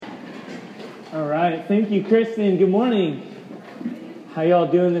All right. Thank you, Kristen. Good morning. How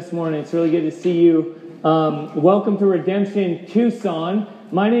y'all doing this morning? It's really good to see you. Welcome to Redemption Tucson.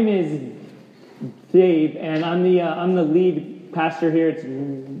 My name is Dave, and I'm the lead pastor here. It's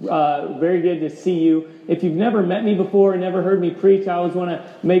very good to see you. If you've never met me before and never heard me preach, I always want to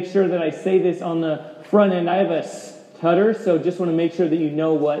make sure that I say this on the front end. I have a stutter, so just want to make sure that you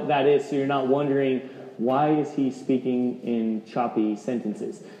know what that is, so you're not wondering, why is he speaking in choppy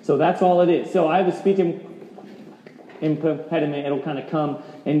sentences? So that's all it is. So I have a speech impediment. It'll kind of come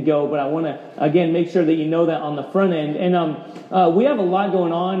and go, but I want to, again, make sure that you know that on the front end. And we have a lot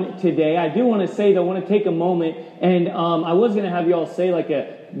going on today. I do want to say that I want to take a moment, and I was going to have you all say like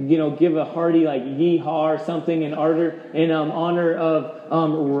give a hearty like yeehaw or something in honor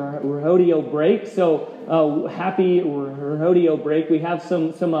of rodeo break. So happy rodeo break. We have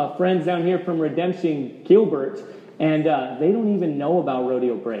some friends down here from Redemption Gilbert, and they don't even know about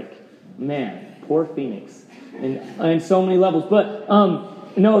rodeo break. Man, poor Phoenix. And so many levels. But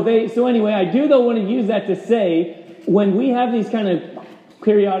so anyway, I do though want to use that to say, when we have these kind of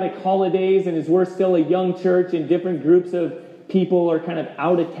periodic holidays, and as we're still a young church and different groups of people are kind of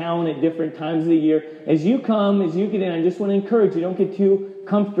out of town at different times of the year, as you get in, I just want to encourage you, don't get too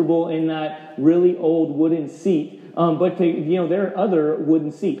comfortable in that really old wooden seat. But there are other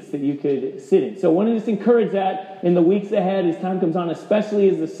wooden seats that you could sit in. So I want to just encourage that in the weeks ahead as time comes on, especially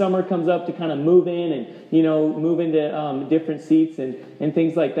as the summer comes up, to kind of move in and, move into different seats and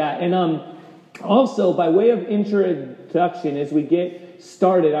things like that. And also, by way of introduction, as we get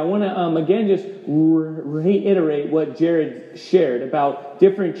started, I want to, again, just reiterate what Jared shared about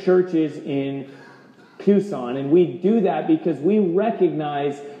different churches in Tucson. And we do that because we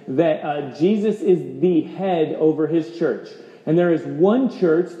recognize that Jesus is the head over his church. And there is one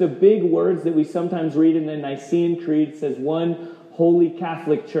church. The big words that we sometimes read in the Nicene Creed says one holy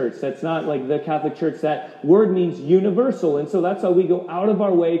Catholic church. That's not like the Catholic Church. That word means universal. And so that's why we go out of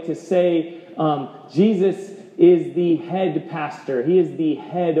our way to say Jesus is the head pastor. He is the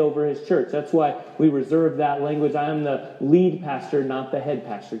head over his church. That's why we reserve that language. I am the lead pastor, not the head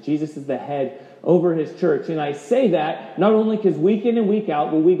pastor. Jesus is the head over his church. And I say that not only because week in and week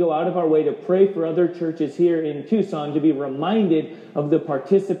out will we go out of our way to pray for other churches here in Tucson, to be reminded of the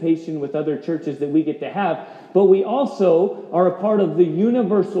participation with other churches that we get to have, but we also are a part of the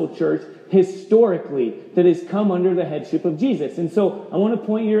universal church historically that has come under the headship of Jesus. And so I want to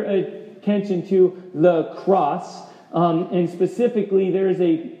point your attention to the cross. And specifically, there is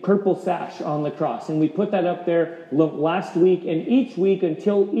a purple sash on the cross. And we put that up there last week. And each week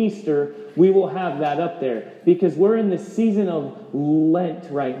until Easter, we will have that up there. Because we're in the season of Lent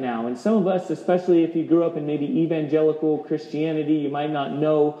right now. And some of us, especially if you grew up in maybe evangelical Christianity, you might not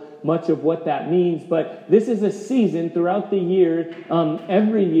know much of what that means. But this is a season throughout the year.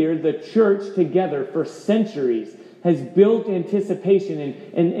 Every year, the church together for centuries has built anticipation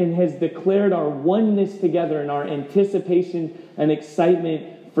and has declared our oneness together in our anticipation and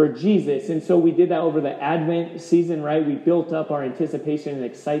excitement for Jesus. And so we did that over the Advent season, right? We built up our anticipation and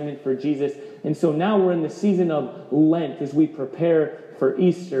excitement for Jesus. And so now we're in the season of Lent as we prepare for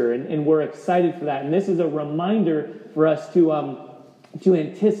Easter, and we're excited for that. And this is a reminder for us to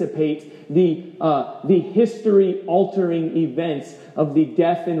anticipate the history-altering events of the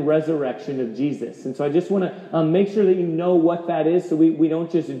death and resurrection of Jesus. And so I just want to make sure that you know what that is, so we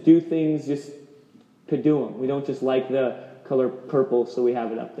don't just do things just to do them. We don't just like the color purple, so we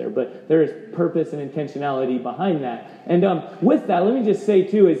have it up there. But there is purpose and intentionality behind that. And with that, let me just say,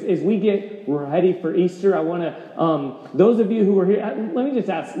 too, as we get ready for Easter, I want to, those of you who were here, let me just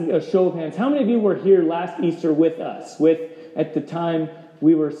ask a show of hands. How many of you were here last Easter with us? At the time,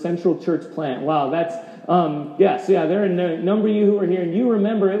 we were Central Church Plant. Wow, that's, there are a number of you who were here, and you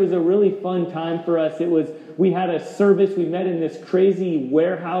remember it was a really fun time for us. We had a service, we met in this crazy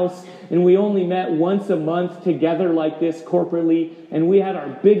warehouse, and we only met once a month together like this corporately, and we had our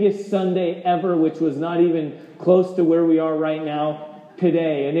biggest Sunday ever, which was not even close to where we are right now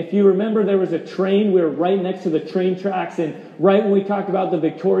today. And if you remember, there was a train. We were right next to the train tracks, and right when we talked about the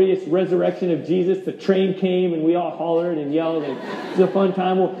victorious resurrection of Jesus, the train came, and we all hollered and yelled, and it was a fun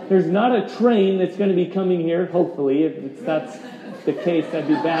time. Well, there's not a train that's going to be coming here, hopefully. If that's the case, that'd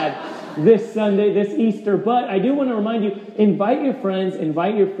be bad this Sunday, this Easter. But I do want to remind you, invite your friends,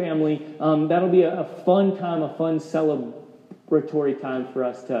 invite your family. That'll be a fun time, a fun celebratory time for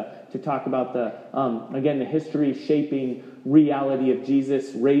us to talk about the history-shaping reality of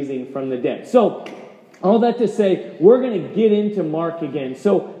Jesus raising from the dead. So All that to say, we're going to get into Mark again.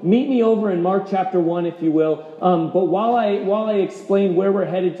 So meet me over in Mark chapter 1, if you will. But while I explain where we're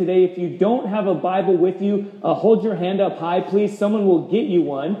headed today, if you don't have a Bible with you, hold your hand up high, please. Someone will get you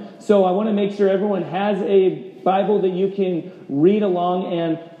one. So I want to make sure everyone has a Bible that you can read along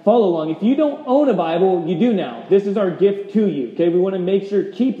and follow along. If you don't own a Bible, you do now. This is our gift to you. Okay, we want to make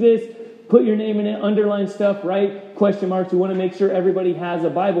sure, keep this. Put your name in it, underline stuff, right? Question marks. We want to make sure everybody has a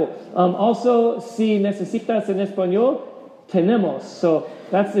Bible. Also, si necesitas en español, tenemos. So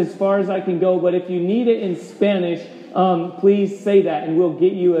that's as far as I can go. But if you need it in Spanish, please say that, and we'll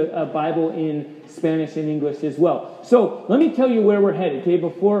get you a Bible in Spanish and English as well. So let me tell you where we're headed, okay,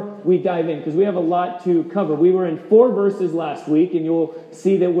 before we dive in, because we have a lot to cover. We were in 4 verses last week, and you'll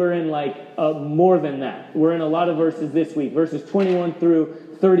see that we're in more than that. We're in a lot of verses this week, verses 21 through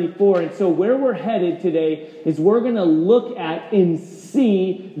 34. And so where we're headed today is we're going to look at and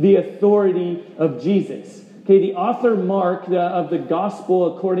see the authority of Jesus. Okay, the author Mark of the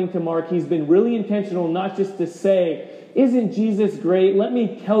Gospel according to Mark, he's been really intentional not just to say, isn't Jesus great? Let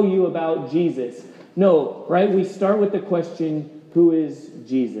me tell you about Jesus. No, right? We start with the question, who is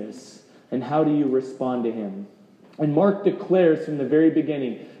Jesus? And how do you respond to him? And Mark declares from the very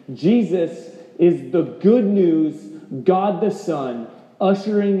beginning, Jesus is the good news, God the Son,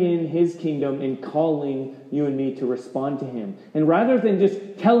 ushering in his kingdom and calling you and me to respond to him. And rather than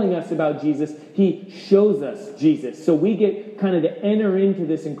just telling us about Jesus, he shows us Jesus. So we get kind of to enter into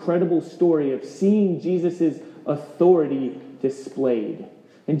this incredible story of seeing Jesus' authority displayed.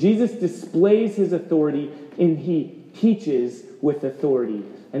 And Jesus displays his authority and he teaches with authority.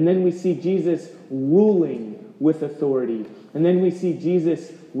 And then we see Jesus ruling with authority. And then we see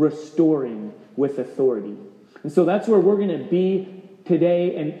Jesus restoring with authority. And so that's where we're going to be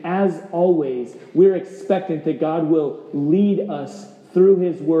today, and as always, we're expectant that God will lead us through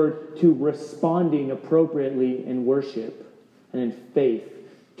his word to responding appropriately in worship and in faith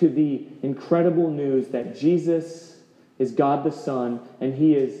to the incredible news that Jesus is God the Son, and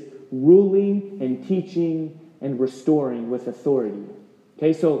he is ruling and teaching and restoring with authority.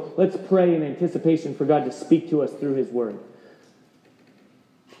 Okay, so let's pray in anticipation for God to speak to us through his word.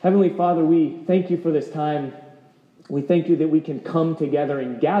 Heavenly Father, we thank you for this time. We thank you that we can come together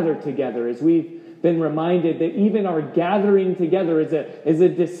and gather together, as we've been reminded that even our gathering together is a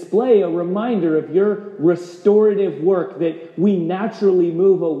display, a reminder of your restorative work, that we naturally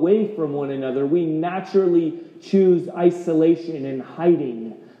move away from one another. We naturally choose isolation and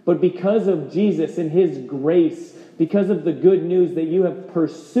hiding. But because of Jesus and his grace, because of the good news that you have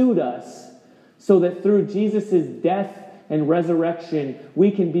pursued us, so that through Jesus' death and resurrection, we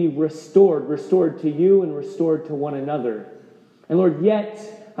can be restored to you and restored to one another. And Lord,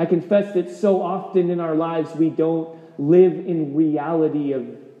 yet, I confess that so often in our lives we don't live in reality of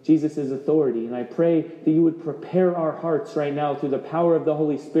Jesus' authority. And I pray that you would prepare our hearts right now through the power of the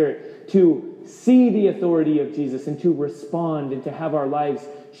Holy Spirit to see the authority of Jesus and to respond and to have our lives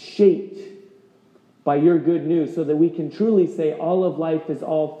shaped by your good news, so that we can truly say all of life is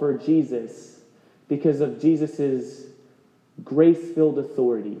all for Jesus because of Jesus' grace-filled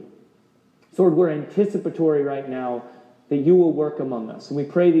authority. So Lord, we're anticipatory right now that you will work among us. And we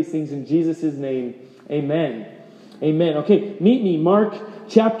pray these things in Jesus' name. Amen. Amen. Okay, meet me. Mark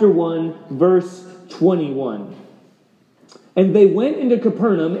chapter 1, verse 21. And they went into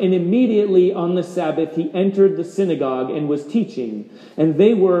Capernaum, and immediately on the Sabbath he entered the synagogue and was teaching. And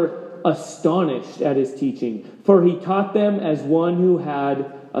they were astonished at his teaching, for he taught them as one who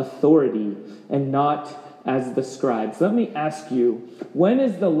had authority and not as the scribes. Let me ask you, when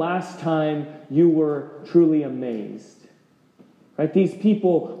is the last time you were truly amazed? Right? These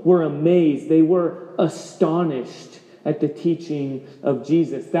people were amazed. They were astonished at the teaching of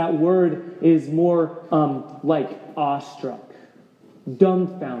Jesus. That word is more like awestruck,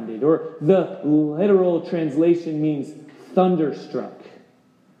 dumbfounded, or the literal translation means thunderstruck.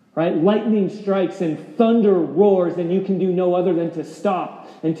 Right? Lightning strikes and thunder roars, and you can do no other than to stop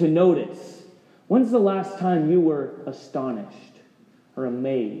and to notice. When's the last time you were astonished or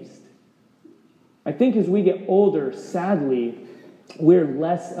amazed? I think as we get older, sadly, we're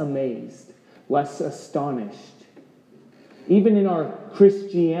less amazed, less astonished. Even in our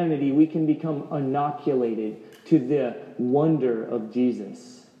Christianity, we can become inoculated to the wonder of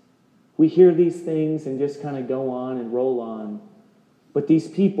Jesus. We hear these things and just kind of go on and roll on. But these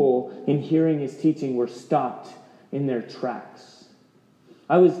people, in hearing his teaching, were stopped in their tracks.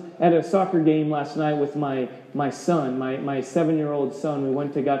 I was at a soccer game last night with my son, my 7-year-old son.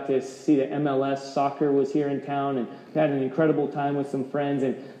 We got to see the MLS. Soccer was here in town, and had an incredible time with some friends.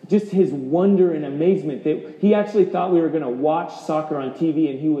 And just his wonder and amazement that he actually thought we were going to watch soccer on TV,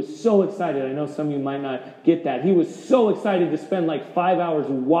 and he was so excited. I know some of you might not get that. He was so excited to spend like 5 hours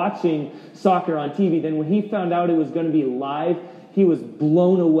watching soccer on TV. Then when he found out it was going to be live, he was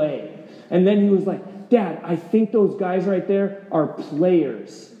blown away. And then he was like, Dad, I think those guys right there are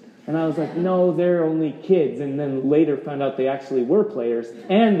players. And I was like, no, they're only kids. And then later found out they actually were players,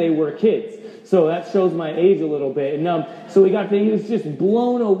 and they were kids. So that shows my age a little bit. And so he was just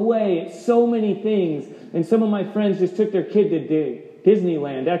blown away at so many things. And some of my friends just took their kid to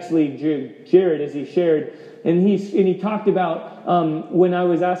Disneyland. Actually, Jared, as he shared, and he talked about when I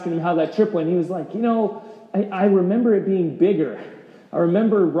was asking him how that trip went, he was like, I remember it being bigger. I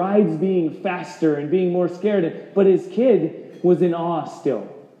remember rides being faster and being more scared, but his kid was in awe still.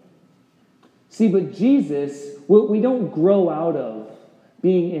 See, but Jesus, we don't grow out of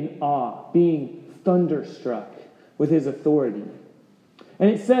being in awe, being thunderstruck with his authority. And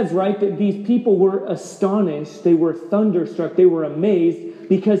it says, right, that these people were astonished, they were thunderstruck, they were amazed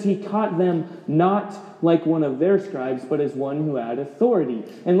because he taught them not like one of their scribes, but as one who had authority.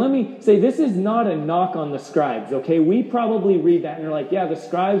 And let me say, this is not a knock on the scribes, okay? We probably read that and are like, yeah, the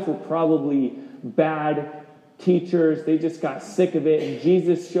scribes were probably bad teachers. They just got sick of it. And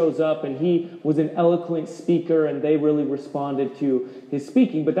Jesus shows up and he was an eloquent speaker and they really responded to his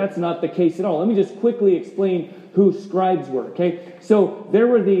speaking. But that's not the case at all. Let me just quickly explain who scribes were, okay? So there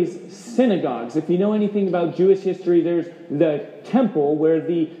were these synagogues. If you know anything about Jewish history, there's the temple where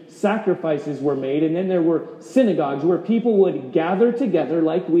the sacrifices were made, and then there were synagogues where people would gather together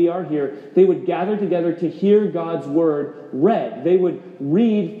like we are here. They would gather together to hear God's word read. They would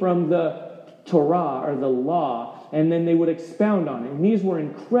read from the Torah or the law, and then they would expound on it. And these were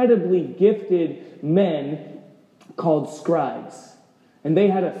incredibly gifted men called scribes. And they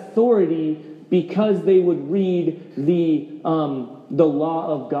had authority because they would read the law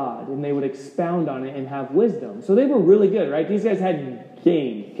of God, and they would expound on it and have wisdom. So they were really good, right? These guys had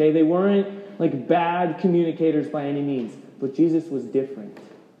game, okay? They weren't like bad communicators by any means. But Jesus was different.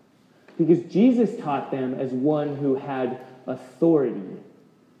 Because Jesus taught them as one who had authority.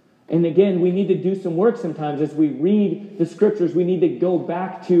 And again, we need to do some work sometimes as we read the scriptures. We need to go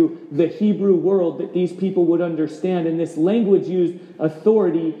back to the Hebrew world that these people would understand. And this language used,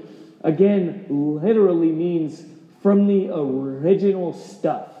 authority, again, literally means from the original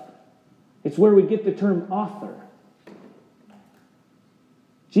stuff. It's where we get the term author.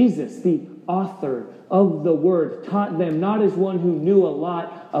 Jesus, the author of the word, taught them not as one who knew a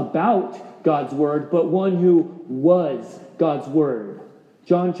lot about God's word, but one who was God's word.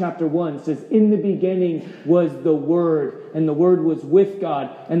 John chapter 1 says, in the beginning was the Word, and the Word was with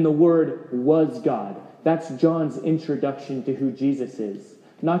God, and the Word was God. That's John's introduction to who Jesus is.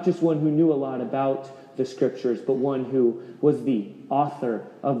 Not just one who knew a lot about the Scriptures, but one who was the author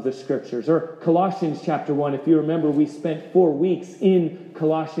of the Scriptures. Or Colossians chapter 1, if you remember, we spent 4 weeks in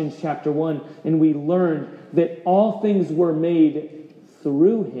Colossians chapter 1, and we learned that all things were made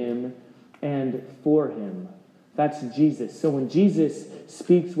through him and for him. That's Jesus. So when Jesus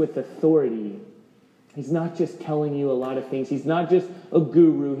speaks with authority, he's not just telling you a lot of things. He's not just a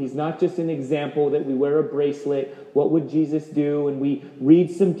guru. He's not just an example that we wear a bracelet. What would Jesus do? And we read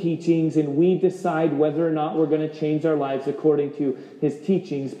some teachings and we decide whether or not we're going to change our lives according to his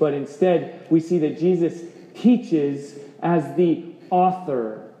teachings. But instead, we see that Jesus teaches as the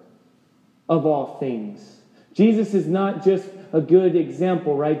author of all things. Jesus is not just a good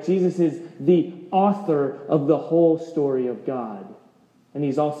example, right? Jesus is the author of the whole story of God. And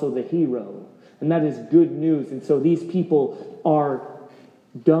he's also the hero. And that is good news. And so these people are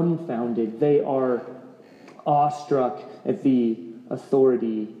dumbfounded. They are awestruck at the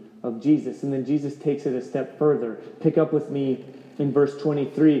authority of Jesus. And then Jesus takes it a step further. Pick up with me in verse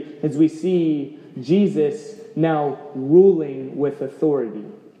 23 as we see Jesus now ruling with authority.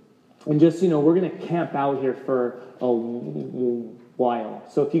 And just, we're going to camp out here for a while.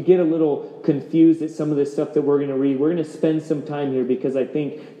 So if you get a little confused at some of the stuff that we're going to read, we're going to spend some time here because I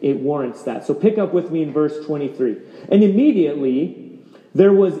think it warrants that. So pick up with me in verse 23. And immediately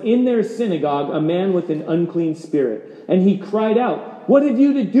there was in their synagogue a man with an unclean spirit. And he cried out, "What have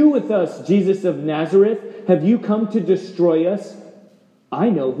you to do with us, Jesus of Nazareth? Have you come to destroy us?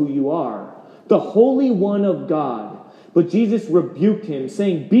 I know who you are, the Holy One of God." But Jesus rebuked him,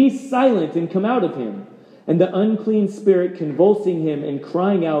 saying, "Be silent and come out of him." And the unclean spirit, convulsing him and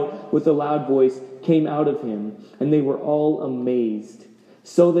crying out with a loud voice, came out of him. And they were all amazed.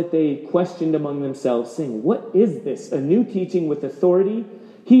 so that they questioned among themselves, saying, "What is this? A new teaching with authority?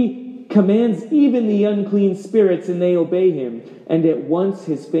 He commands even the unclean spirits, and they obey him." And at once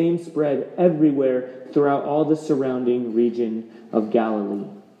his fame spread everywhere throughout all the surrounding region of Galilee.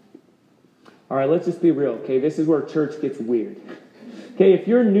 All right, let's just be real, okay? This is where church gets weird. Okay, if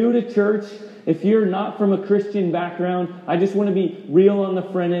you're new to church, if you're not from a Christian background, I just want to be real on the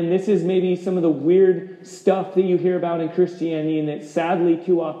front end. This is maybe some of the weird stuff that you hear about in Christianity and that sadly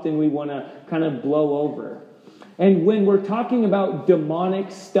too often we want to kind of blow over. And when we're talking about demonic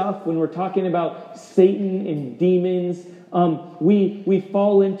stuff, when we're talking about Satan and demons, we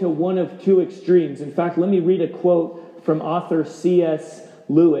fall into one of two extremes. In fact, let me read a quote from author C.S.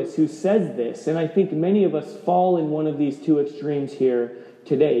 Lewis, who says this, and I think many of us fall in one of these two extremes here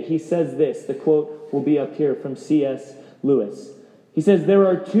today. He says this, the quote will be up here from C.S. Lewis. He says, "There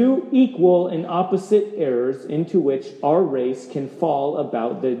are two equal and opposite errors into which our race can fall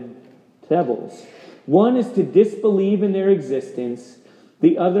about the devils. One is to disbelieve in their existence.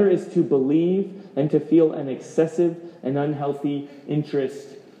 The other is to believe and to feel an excessive and unhealthy interest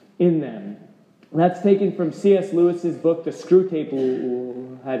in them." That's taken from C.S. Lewis's book, The Screwtape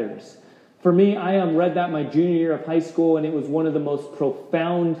Letters. For me, I read that my junior year of high school, and it was one of the most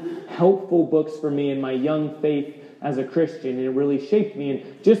profound, helpful books for me in my young faith as a Christian, and it really shaped me.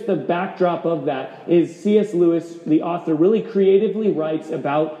 And just the backdrop of that is C.S. Lewis, the author, really creatively writes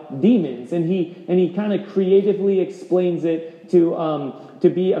about demons, and he kind of creatively explains it to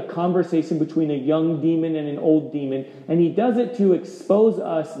be a conversation between a young demon and an old demon, and he does it to expose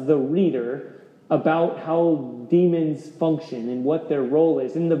us, the reader, about how demons function and what their role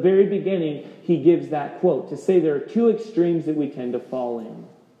is. In the very beginning, he gives that quote to say there are two extremes that we tend to fall in.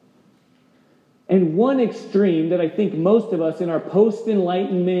 And one extreme that I think most of us in our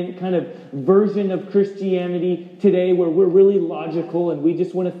post-enlightenment kind of version of Christianity today, where we're really logical and we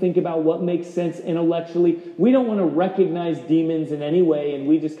just want to think about what makes sense intellectually, we don't want to recognize demons in any way, and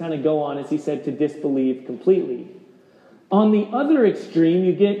we just kind of go on, as he said, to disbelieve completely. On the other extreme,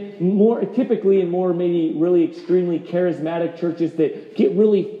 you get more, typically in more maybe really extremely charismatic churches that get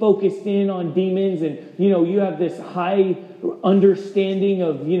really focused in on demons, and, you have this high understanding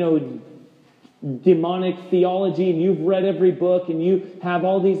of, demonic theology, and you've read every book, and you have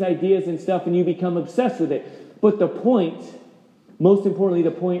all these ideas and stuff, and you become obsessed with it. But the point, most importantly,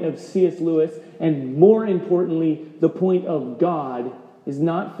 the point of C.S. Lewis, and more importantly, the point of God, is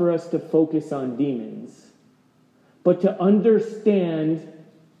not for us to focus on demons, but to understand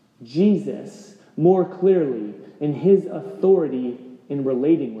Jesus more clearly and his authority in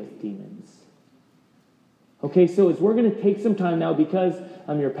relating with demons. Okay, so as we're going to take some time now, because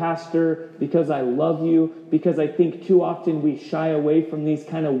I'm your pastor, because I love you, because I think too often we shy away from these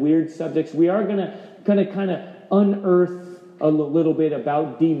kind of weird subjects, we are going to kind of unearth a little bit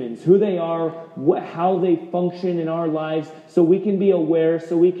about demons, who they are, how they function in our lives, so we can be aware,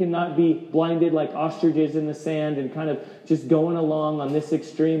 so we can not be blinded like ostriches in the sand and kind of just going along on this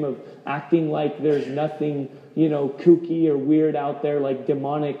extreme of acting like there's nothing, kooky or weird out there like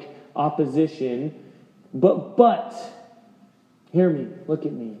demonic opposition. But, hear me, look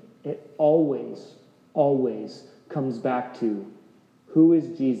at me. It always comes back to who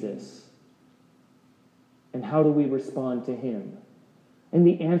is Jesus? And how do we respond to him? And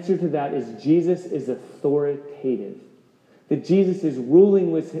the answer to that is Jesus is authoritative. That Jesus is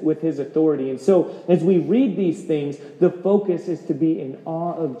ruling with his authority. And so as we read these things, the focus is to be in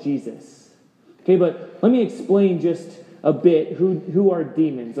awe of Jesus. Okay, but let me explain just a bit who are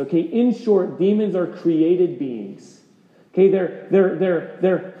demons. Okay, in short, demons are created beings. Okay,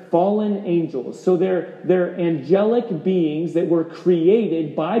 they're fallen angels. So they're angelic beings that were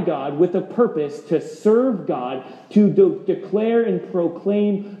created by God with a purpose to serve God, to declare and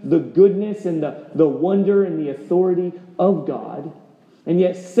proclaim the goodness and the wonder and the authority of God. And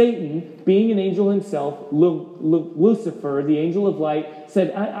yet Satan, being an angel himself, Lucifer, the angel of light,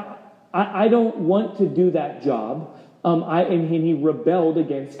 said, I don't want to do that job. And he rebelled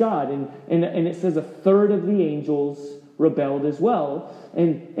against God. And it says a third of the angels rebelled as well.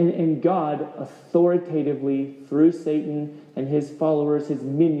 And God authoritatively threw Satan and his followers, his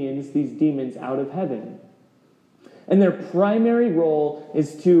minions, these demons, out of heaven. And their primary role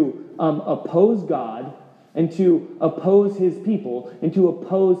is to oppose God and to oppose his people and to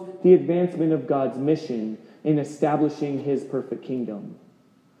oppose the advancement of God's mission in establishing his perfect kingdom.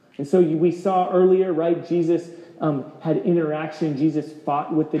 And so we saw earlier, right, Jesus had interaction. Jesus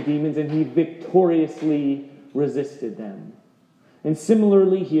fought with the demons and he victoriously resisted them. And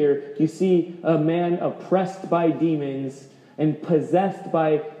similarly here, you see a man oppressed by demons, and possessed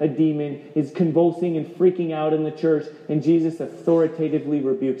by a demon is convulsing and freaking out in the church, and Jesus authoritatively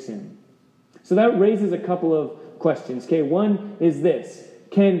rebukes him. So that raises a couple of questions. Okay, one is this.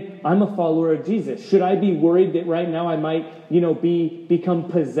 I'm a follower of Jesus. Should I be worried that right now I might, become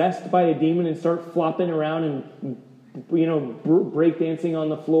possessed by a demon and start flopping around and, breakdancing on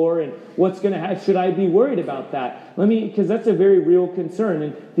the floor? And what's going to happen? Should I be worried about that? Because that's a very real concern.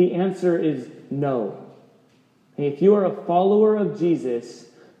 And the answer is no. And if you are a follower of Jesus,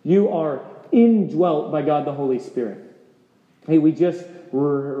 you are indwelt by God the Holy Spirit. Hey, we just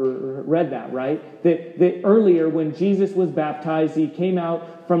read that, right? That earlier when Jesus was baptized, he came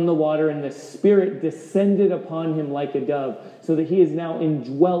out from the water and the Spirit descended upon him like a dove, so that he is now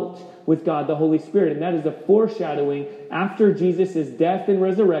indwelt with God the Holy Spirit. And that is a foreshadowing. After Jesus' death and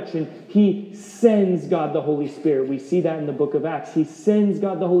resurrection, he sends God the Holy Spirit. We see that in the book of Acts. He sends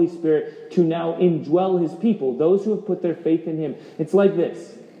God the Holy Spirit to now indwell his people, those who have put their faith in him. It's like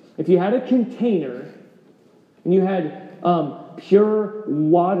this. If you had a container and you had pure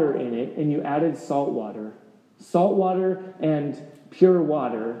water in it, and you added salt water and pure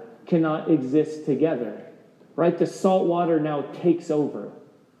water cannot exist together, right? The salt water now takes over.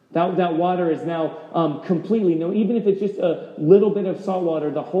 That water is now completely, even if it's just a little bit of salt water,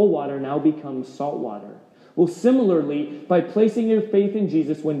 the whole water now becomes salt water. Well, similarly, by placing your faith in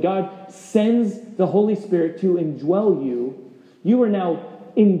Jesus, when God sends the Holy Spirit to indwell you, you are now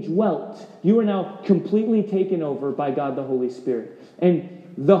indwelt. You are now completely taken over by God the Holy Spirit.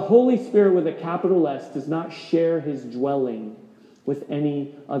 And the Holy Spirit with a capital S does not share his dwelling with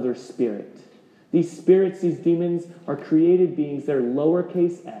any other spirit. These spirits, these demons, are created beings. They're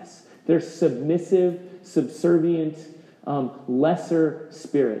lowercase s. They're submissive, subservient, lesser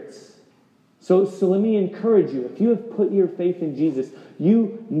spirits. So let me encourage you. If you have put your faith in Jesus,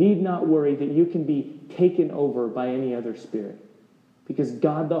 you need not worry that you can be taken over by any other spirit, because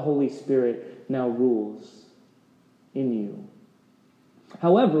God the Holy Spirit now rules in you.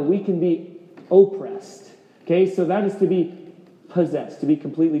 However, we can be oppressed. Okay, so that is to be possessed, to be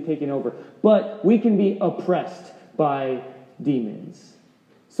completely taken over. But we can be oppressed by demons.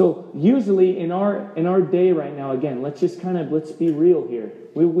 So usually in our day right now, again, let's be real here.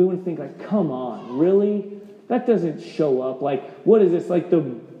 We want to think like, come on, really? That doesn't show up. Like, what is this? Like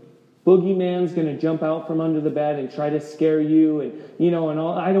the boogeyman's going to jump out from under the bed and try to scare you and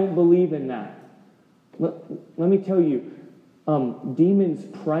all. I don't believe in that. Let me tell you, demons'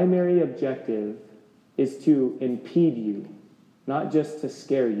 primary objective is to impede you, not just to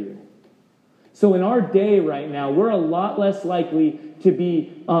scare you. So in our day right now, we're a lot less likely to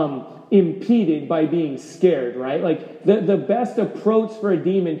be impeded by being scared, right? Like the best approach for a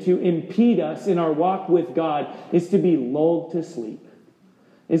demon to impede us in our walk with God is to be lulled to sleep.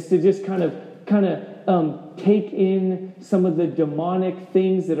 Is to just kind of take in some of the demonic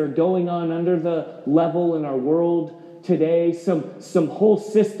things that are going on under the level in our world today, some whole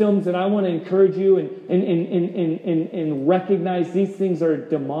systems that I want to encourage you and recognize these things are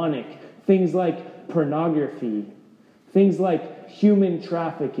demonic. Things like pornography, things like human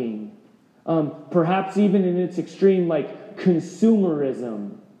trafficking, perhaps even in its extreme like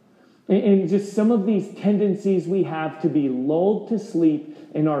consumerism, and just some of these tendencies we have to be lulled to sleep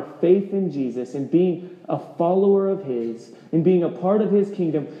in our faith in Jesus and being a follower of his and being a part of his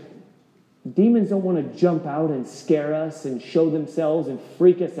kingdom. Demons don't want to jump out and scare us and show themselves and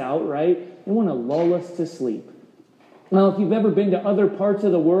freak us out, right? They want to lull us to sleep. Now, if you've ever been to other parts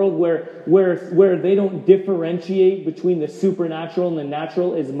of the world where they don't differentiate between the supernatural and the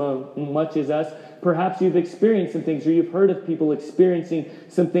natural as much as us, perhaps you've experienced some things, or you've heard of people experiencing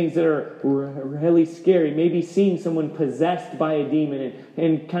some things that are really scary. Maybe seeing someone possessed by a demon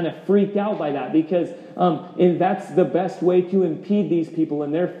and kind of freaked out by that, because and that's the best way to impede these people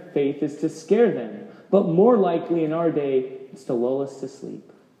in their faith, is to scare them. But more likely in our day, it's to lull us to sleep.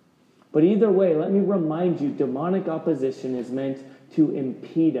 But either way, let me remind you, demonic opposition is meant to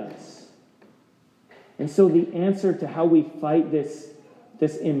impede us. And so the answer to how we fight this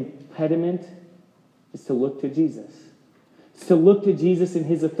impediment is to look to Jesus. It's to look to Jesus and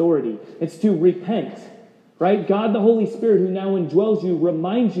his authority. It's to repent, right? God, the Holy Spirit, who now indwells you,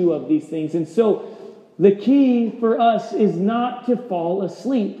 reminds you of these things. And so the key for us is not to fall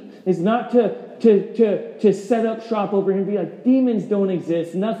asleep, is not to set up shop over here and be like, demons don't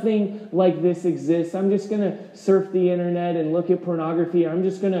exist. Nothing like this exists. I'm just going to surf the internet and look at pornography. I'm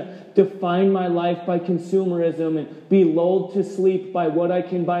just going to define my life by consumerism and be lulled to sleep by what I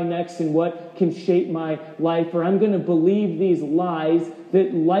can buy next and what can shape my life. Or I'm going to believe these lies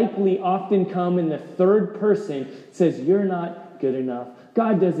that likely often come in the third person. It says, you're not good enough.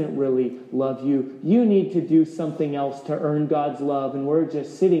 God doesn't really love you. You need to do something else to earn God's love. And we're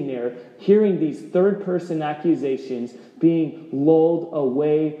just sitting there hearing these third-person accusations being lulled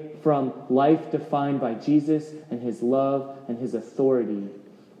away from life defined by Jesus and his love and his authority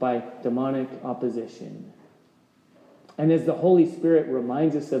by demonic opposition. And as the Holy Spirit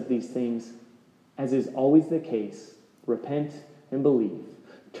reminds us of these things, as is always the case, repent and believe.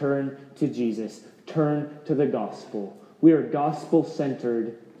 Turn to Jesus. Turn to the gospel. We are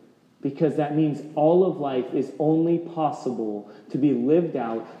gospel-centered because that means all of life is only possible to be lived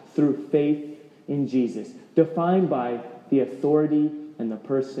out through faith in Jesus, defined by the authority and the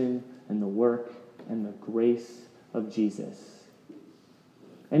person and the work and the grace of Jesus.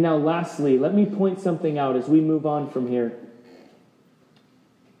 And now lastly, let me point something out as we move on from here.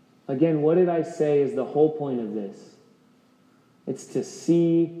 Again, what did I say is the whole point of this? It's to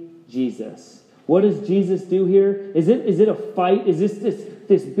see Jesus. What does Jesus do here? Is it a fight? Is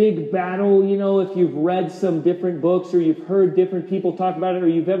this big battle? You know, if you've read some different books or you've heard different people talk about it, or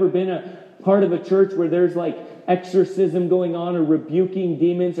you've ever been a part of a church where there's like exorcism going on or rebuking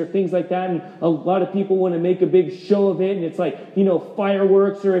demons or things like that, and a lot of people want to make a big show of it, and it's like, you know,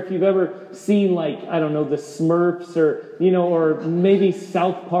 fireworks, or if you've ever seen like, I don't know, the Smurfs, or, you know, or maybe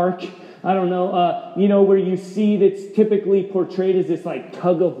South Park, I don't know, you know, where you see that's typically portrayed as this like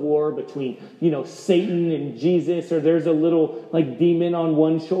tug of war between, you know, Satan and Jesus, or there's a little like demon on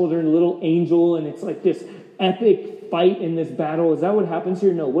one shoulder and a little angel, and it's like this epic fight in this battle. Is that what happens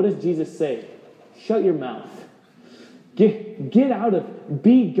here? No. What does Jesus say? Shut your mouth. Get out of,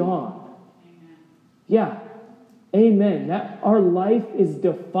 be gone. Yeah. Amen. That our life is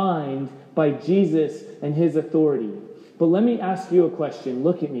defined by Jesus and his authority. But let me ask you a question.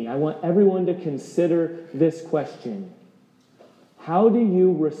 Look at me. I want everyone to consider this question. How do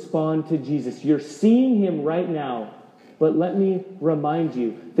you respond to Jesus? You're seeing him right now, but let me remind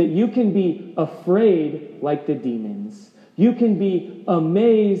you that you can be afraid like the demons. You can be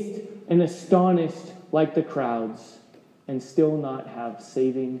amazed and astonished like the crowds and still not have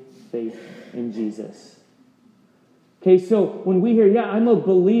saving faith in Jesus. Okay, so when we hear, yeah, I'm a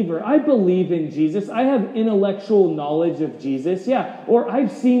believer, I believe in Jesus, I have intellectual knowledge of Jesus, yeah, or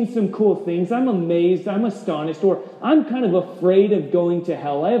I've seen some cool things, I'm amazed, I'm astonished, or I'm kind of afraid of going to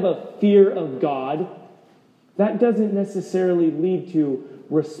hell, I have a fear of God, that doesn't necessarily lead to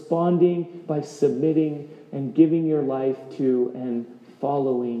responding by submitting and giving your life to and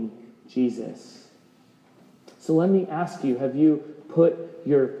following Jesus. So let me ask you, have you put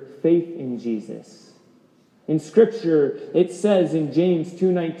your faith in Jesus? In Scripture, it says in James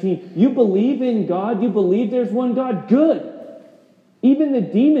 2:19, you believe in God, you believe there's one God, good. Even the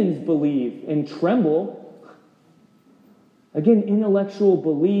demons believe and tremble. Again, intellectual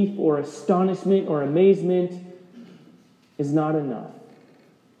belief or astonishment or amazement is not enough.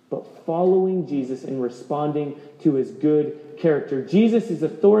 But following Jesus and responding to his good character. Jesus is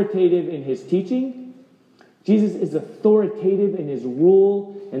authoritative in his teaching. Jesus is authoritative in his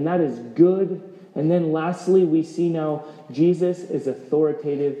rule, and that is good. And then lastly, we see now Jesus is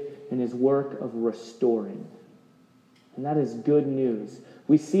authoritative in his work of restoring. And that is good news.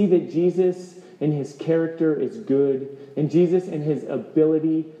 We see that Jesus in his character is good, and Jesus in his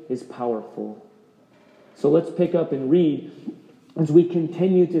ability is powerful. So let's pick up and read as we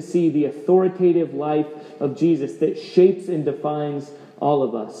continue to see the authoritative life of Jesus that shapes and defines all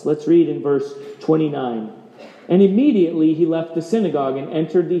of us. Let's read in verse 29. And immediately he left the synagogue and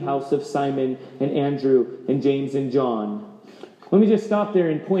entered the house of Simon and Andrew and James and John. Let me just stop there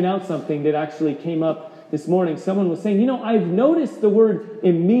and point out something that actually came up this morning. Someone was saying, you know, I've noticed the word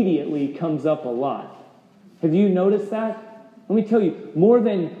immediately comes up a lot. Have you noticed that? Let me tell you, more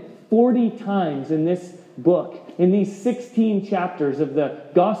than 40 times in this book, in these 16 chapters of the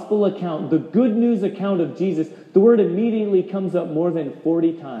gospel account, the good news account of Jesus, the word immediately comes up more than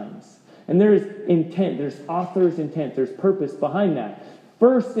 40 times. And there's intent, there's author's intent, there's purpose behind that.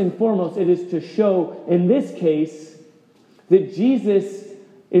 First and foremost, it is to show, in this case, that Jesus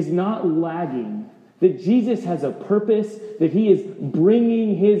is not lagging, that Jesus has a purpose, that he is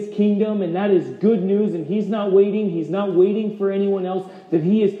bringing his kingdom, and that is good news, and he's not waiting for anyone else, that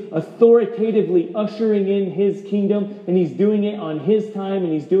he is authoritatively ushering in his kingdom, and he's doing it on his time,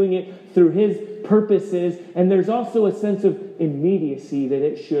 and he's doing it through his purposes, and there's also a sense of immediacy that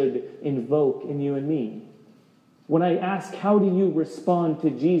it should invoke in you and me. When I ask, how do you respond to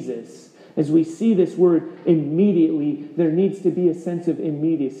Jesus? As we see this word immediately, there needs to be a sense of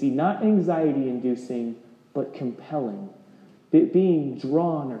immediacy, not anxiety-inducing, but compelling. Being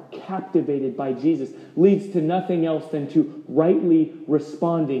drawn or captivated by Jesus leads to nothing else than to rightly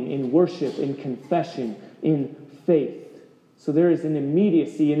responding in worship, in confession, in faith. So there is an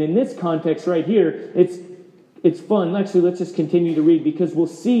immediacy. And in this context right here, it's fun. Actually, let's just continue to read because we'll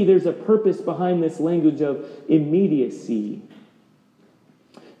see there's a purpose behind this language of immediacy.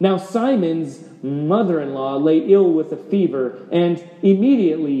 Now Simon's mother-in-law lay ill with a fever, and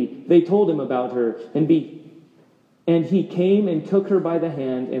immediately they told him about her. And he came and took her by the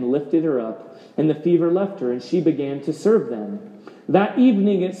hand and lifted her up, and the fever left her, and she began to serve them. That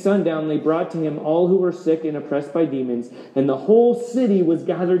evening at sundown they brought to him all who were sick and oppressed by demons, and the whole city was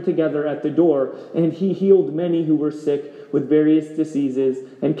gathered together at the door, and he healed many who were sick with various diseases,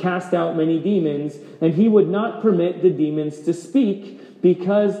 and cast out many demons, and he would not permit the demons to speak,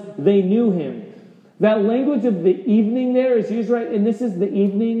 because they knew him. That language of the evening there is used right, and this is the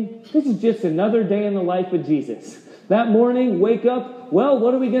evening. This is just another day in the life of Jesus. That morning, wake up, well,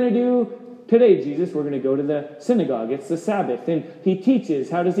 what are we going to do today, Jesus? We're going to go to the synagogue. It's the Sabbath. And he teaches.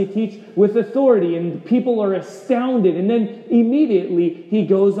 How does he teach? With authority. And people are astounded. And then immediately he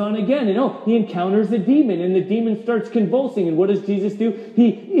goes on again. And he encounters a demon. And the demon starts convulsing. And what does Jesus do?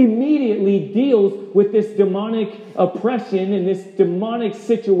 He immediately deals with this demonic oppression and this demonic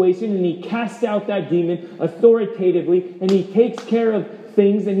situation. And he casts out that demon authoritatively. And he takes care of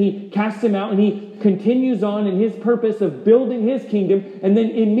things. And he casts him out. And he continues on in his purpose of building his kingdom, and then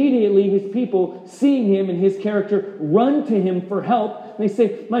immediately his people, seeing him and his character, run to him for help. And they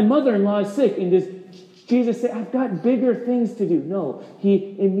say, my mother-in-law is sick. And does Jesus say, I've got bigger things to do? No,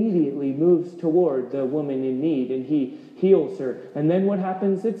 he immediately moves toward the woman in need, and he heals her. And then what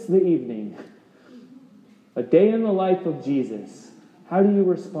happens? It's the evening. A day in the life of Jesus. How do you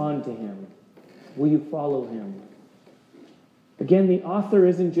respond to him? Will you follow him? Again, the author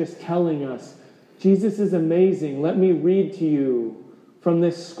isn't just telling us, Jesus is amazing. Let me read to you from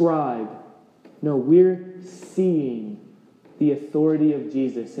this scribe. No, we're seeing the authority of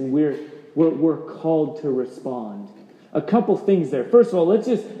Jesus, and we're called to respond. A couple things there. First of all, let's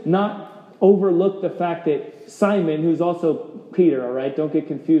just not overlook the fact that Simon, who's also Peter, all right? Don't get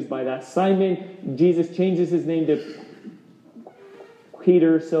confused by that. Simon, Jesus changes his name to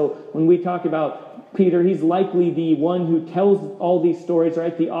Peter. So when we talk about Peter, he's likely the one who tells all these stories,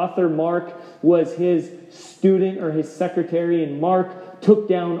 right? The author, Mark, was his student or his secretary, and Mark took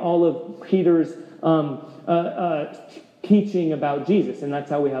down all of Peter's teaching about Jesus, and that's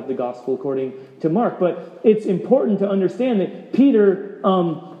how we have the gospel according to Mark. But it's important to understand that Peter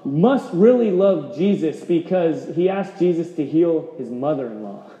must really love Jesus because he asked Jesus to heal his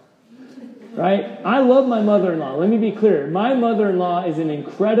mother-in-law. Right? I love my mother-in-law. Let me be clear. My mother-in-law is an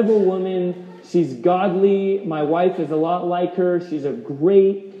incredible woman. She's godly. My wife is a lot like her. She's a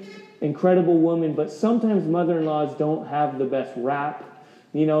great, incredible woman. But sometimes mother-in-laws don't have the best rap.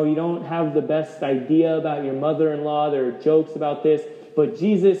 You don't have the best idea about your mother-in-law. There are jokes about this. But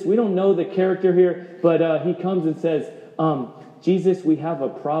Jesus, we don't know the character here, but he comes and says, Jesus, we have a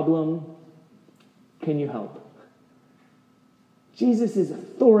problem. Can you help? Jesus is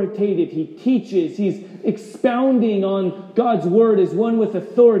authoritative. He teaches. He's expounding on God's word as one with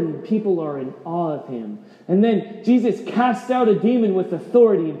authority. And people are in awe of him. And then Jesus casts out a demon with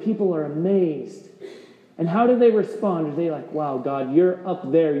authority, and people are amazed. And how do they respond? Are they like, wow, God, you're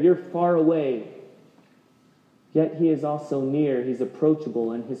up there. You're far away. Yet he is also near. He's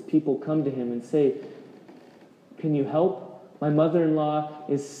approachable. And his people come to him and say, can you help? My mother-in-law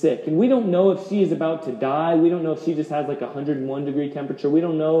is sick. And we don't know if she is about to die. We don't know if she just has like 101 degree temperature. We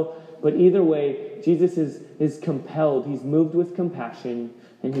don't know. But either way, Jesus is compelled. He's moved with compassion,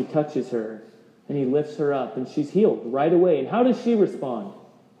 and he touches her, and he lifts her up, and she's healed right away. And how does she respond?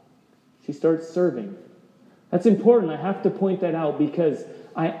 She starts serving. That's important. I have to point that out because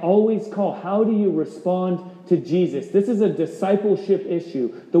I always call, how do you respond to Jesus? This is a discipleship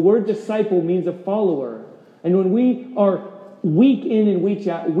issue. The word disciple means a follower. And when we are week in and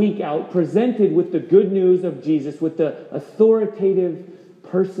week out, presented with the good news of Jesus, with the authoritative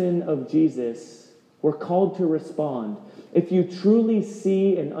person of Jesus, we're called to respond. If you truly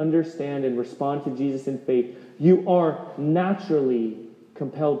see and understand and respond to Jesus in faith, you are naturally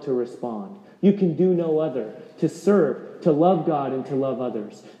compelled to respond. You can do no other. To serve, to love God, and to love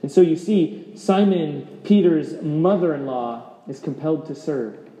others. And so you see, Simon Peter's mother-in-law is compelled to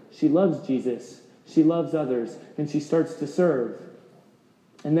serve. She loves Jesus. She loves others, and she starts to serve.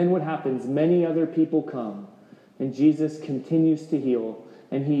 And then what happens? Many other people come, and Jesus continues to heal,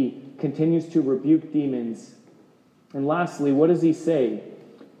 and he continues to rebuke demons. And lastly, what does he say?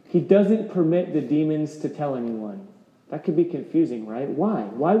 He doesn't permit the demons to tell anyone. That could be confusing, right? Why?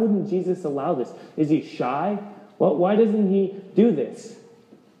 Why wouldn't Jesus allow this? Is he shy? Well, why doesn't he do this?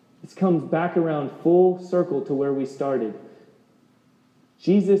 This comes back around full circle to where we started.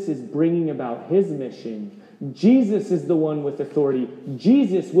 Jesus is bringing about his mission. Jesus is the one with authority.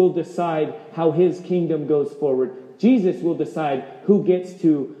 Jesus will decide how his kingdom goes forward. Jesus will decide who gets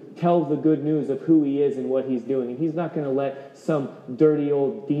to tell the good news of who he is and what he's doing. And he's not going to let some dirty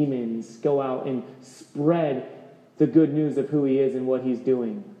old demons go out and spread the good news of who he is and what he's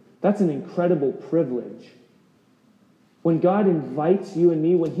doing. That's an incredible privilege. When God invites you and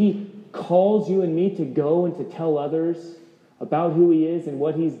me, when he calls you and me to go and to tell others about who he is and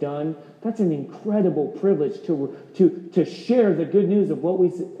what he's done, that's an incredible privilege to share the good news of what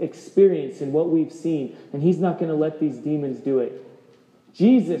we've experienced and what we've seen. And he's not going to let these demons do it.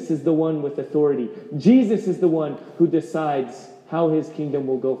 Jesus is the one with authority. Jesus is the one who decides how his kingdom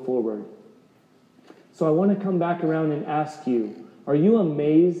will go forward. So I want to come back around and ask you, are you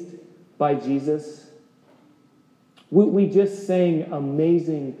amazed by Jesus? We just sang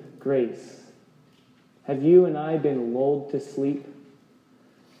Amazing Grace. Have you and I been lulled to sleep?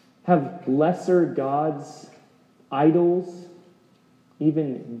 Have lesser gods, idols,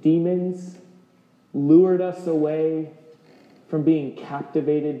 even demons lured us away from being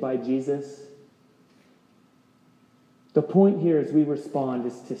captivated by Jesus? The point here as we respond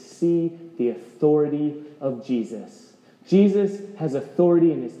is to see the authority of Jesus. Jesus has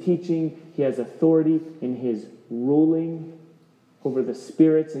authority in his teaching. He has authority in his ruling over the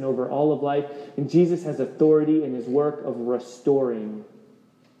spirits and over all of life. And Jesus has authority in his work of restoring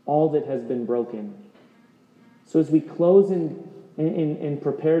all that has been broken. So as we close and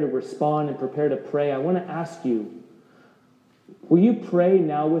prepare to respond and prepare to pray, I want to ask you, will you pray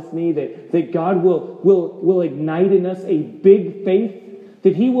now with me that God will ignite in us a big faith,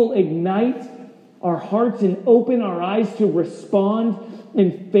 that he will ignite our hearts and open our eyes to respond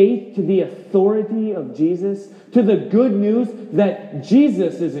in faith to the authority of Jesus, to the good news that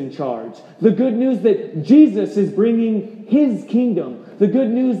Jesus is in charge, the good news that Jesus is bringing his kingdom, the good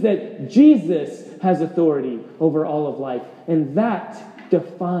news that Jesus has authority over all of life. And that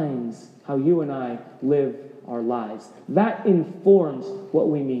defines how you and I live our lives. That informs what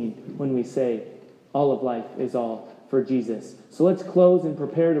we mean when we say all of life is all for Jesus. So let's close and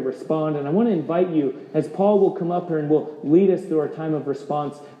prepare to respond. And I want to invite you, as Paul will come up here and will lead us through our time of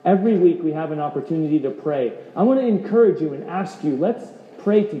response. Every week we have an opportunity to pray. I want to encourage you and ask you, let's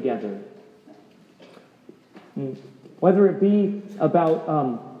pray together. Whether it be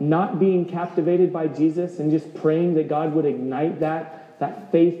about not being captivated by Jesus and just praying that God would ignite that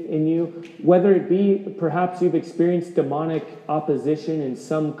faith in you, whether it be perhaps you've experienced demonic opposition in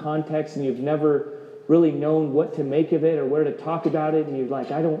some context and you've never really known what to make of it or where to talk about it, and you're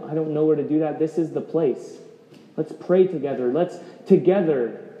like, I don't know where to do that. This is the place. Let's pray together. Let's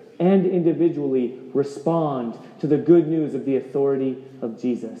together and individually respond to the good news of the authority of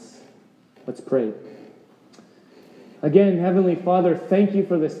Jesus. Let's pray. Again, Heavenly Father, thank you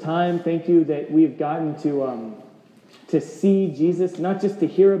for this time. Thank you that we've gotten to see Jesus, not just to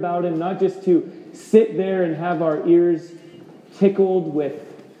hear about him, not just to sit there and have our ears tickled with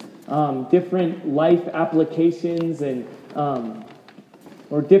different life applications and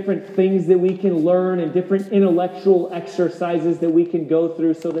or different things that we can learn and different intellectual exercises that we can go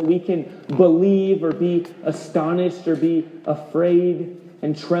through so that we can believe or be astonished or be afraid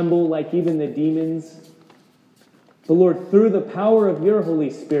and tremble like even the demons. But Lord, through the power of your Holy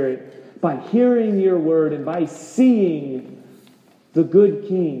Spirit, by hearing your word and by seeing the good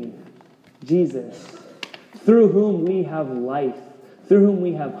King, Jesus, through whom we have life, through whom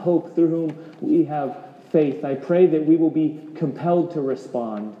we have hope, through whom we have faith, I pray that we will be compelled to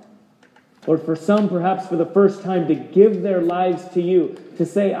respond. Lord, for some, perhaps for the first time, to give their lives to you, to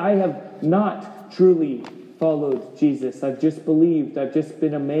say, I have not truly followed Jesus. I've just believed, I've just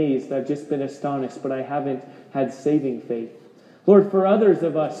been amazed, I've just been astonished, but I haven't had saving faith. Lord, for others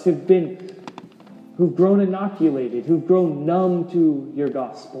of us who've grown inoculated, who've grown numb to your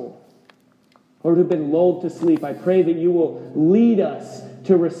gospel, or who've been lulled to sleep, I pray that you will lead us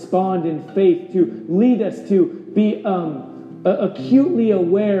to respond in faith, to lead us to be acutely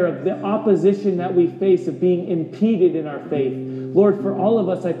aware of the opposition that we face of being impeded in our faith. Lord, for all of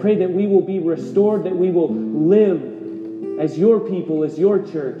us, I pray that we will be restored, that we will live as your people, as your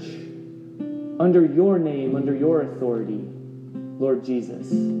church, under your name, under your authority, Lord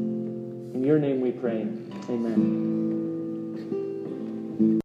Jesus. In your name we pray. Amen.